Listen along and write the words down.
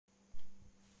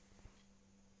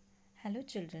Hello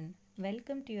children,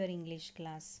 welcome to your English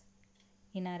class.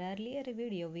 In our earlier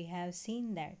video we have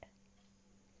seen that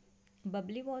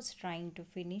Babli was trying to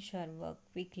finish her work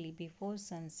quickly before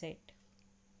sunset.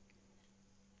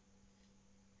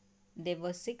 There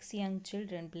were 6 young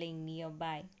children playing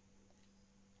nearby.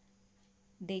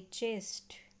 They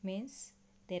chased means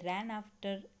they ran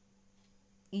after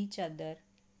each other,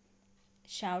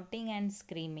 shouting and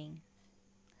screaming.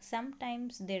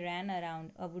 Sometimes they ran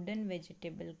around a wooden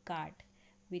vegetable cart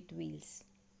with wheels.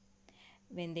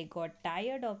 When they got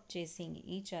tired of chasing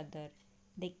each other,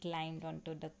 they climbed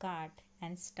onto the cart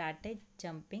and started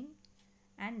jumping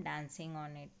and dancing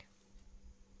on it.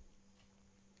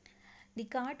 The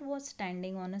cart was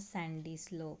standing on a sandy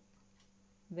slope.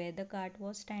 Where the cart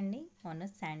was standing? On a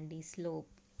sandy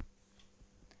slope.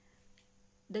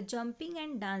 The jumping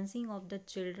and dancing of the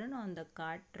children on the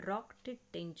cart rocked it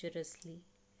dangerously.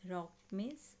 Rocked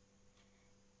means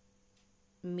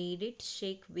made it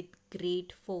shake with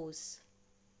great force.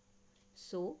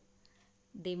 So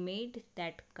they made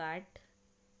that cart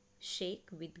shake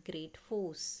with great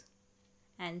force,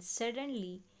 and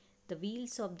suddenly the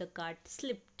wheels of the cart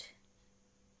slipped.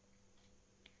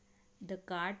 The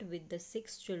cart with the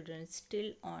 6 children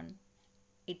still on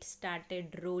it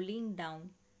started rolling down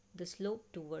the slope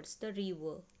towards the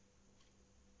river.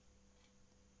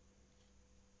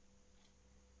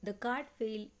 The cart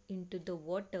fell into the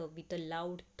water with a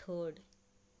loud thud.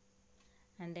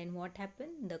 And then what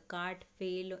happened? The cart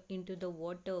fell into the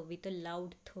water with a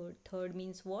loud thud. Thud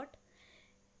means what?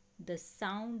 The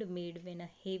sound made when a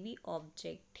heavy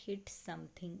object hit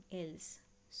something else.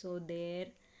 So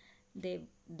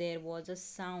there was a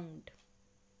sound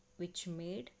which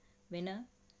made when a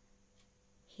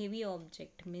heavy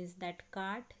object means that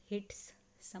cart hits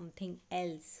something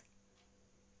else.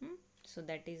 So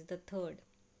that is the third.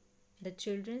 The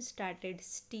children started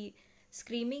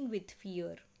screaming with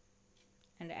fear.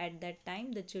 And at that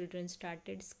time the children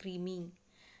started screaming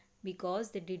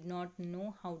because they did not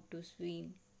know how to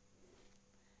swim.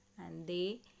 And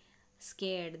they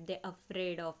scared, they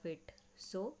afraid of it.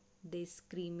 So they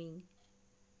screaming.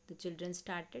 The children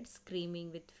started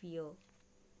screaming with fear.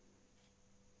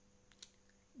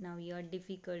 Now your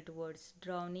difficult words.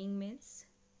 Drowning means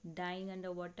dying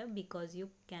underwater because you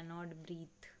cannot breathe.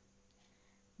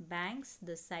 Banks,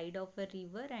 the side of a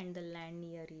river and the land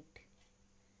near it.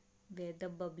 Where the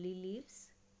Babli lives?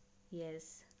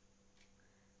 Yes,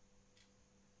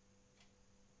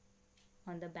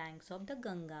 on the banks of the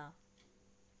Ganga.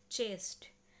 Chased,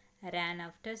 ran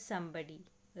after somebody.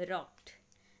 Rocked,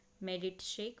 made it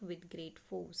shake with great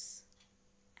force.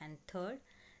 And third,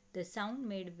 the sound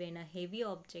made when a heavy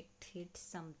object hit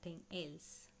something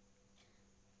else.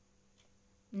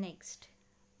 Next,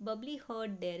 Babli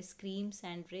heard their screams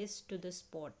and raced to the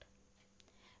spot.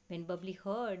 When Babli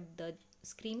heard the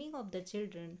screaming of the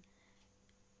children,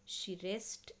 she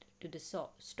raced to the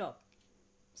spot.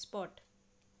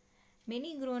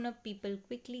 Many grown-up people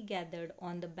quickly gathered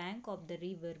on the bank of the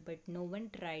river, but no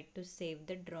one tried to save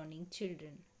the drowning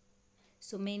children.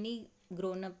 So many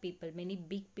grown-up people, many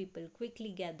big people quickly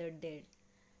gathered there,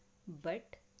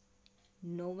 but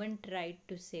no one tried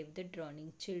to save the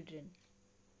drowning children.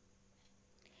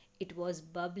 It was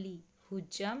Babli who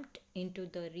jumped into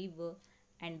the river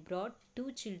and brought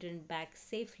 2 children back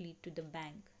safely to the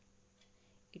bank.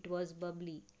 It was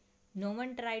Babli. No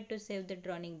one tried to save the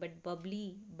drowning, but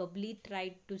Babli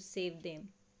tried to save them,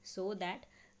 so that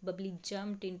Babli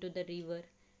jumped into the river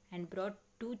and brought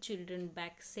 2 children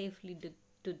back safely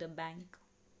to the bank.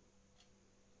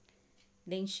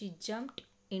 Then she jumped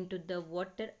into the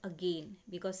water again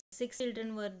because 6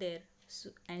 children were there,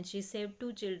 and she saved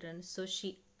 2 children, so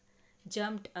she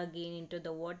jumped again into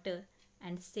the water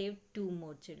and saved 2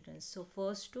 more children. So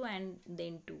first 2 and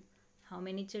then 2. How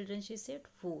many children she saved?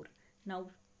 4.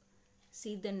 Now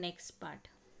see the next part.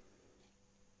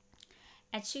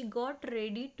 As she got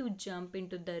ready to jump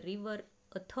into the river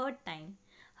a third time,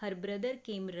 her brother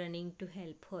came running to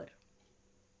help her.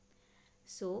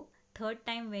 So third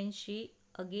time when she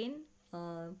again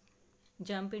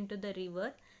jumped into the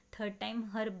river, third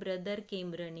time her brother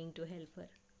came running to help her.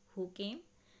 Who came?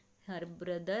 Her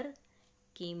brother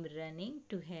came running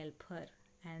to help her,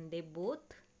 and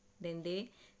they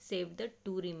saved the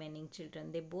 2 remaining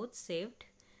children. They both saved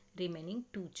remaining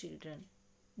 2 children.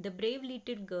 The brave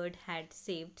little girl had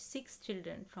saved 6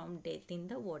 children from death in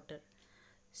the water.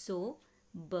 So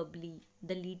Babli,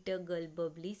 the little girl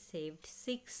Babli, saved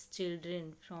 6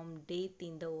 children from death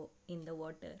in the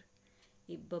water.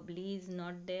 If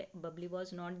Babli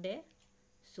was not there,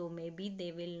 so maybe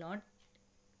they will not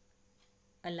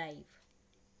alive.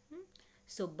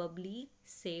 So Babli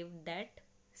saved that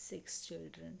 6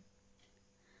 children.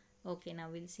 Okay, now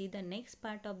we'll see the next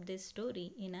part of this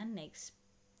story in our next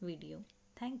video.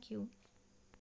 Thank you.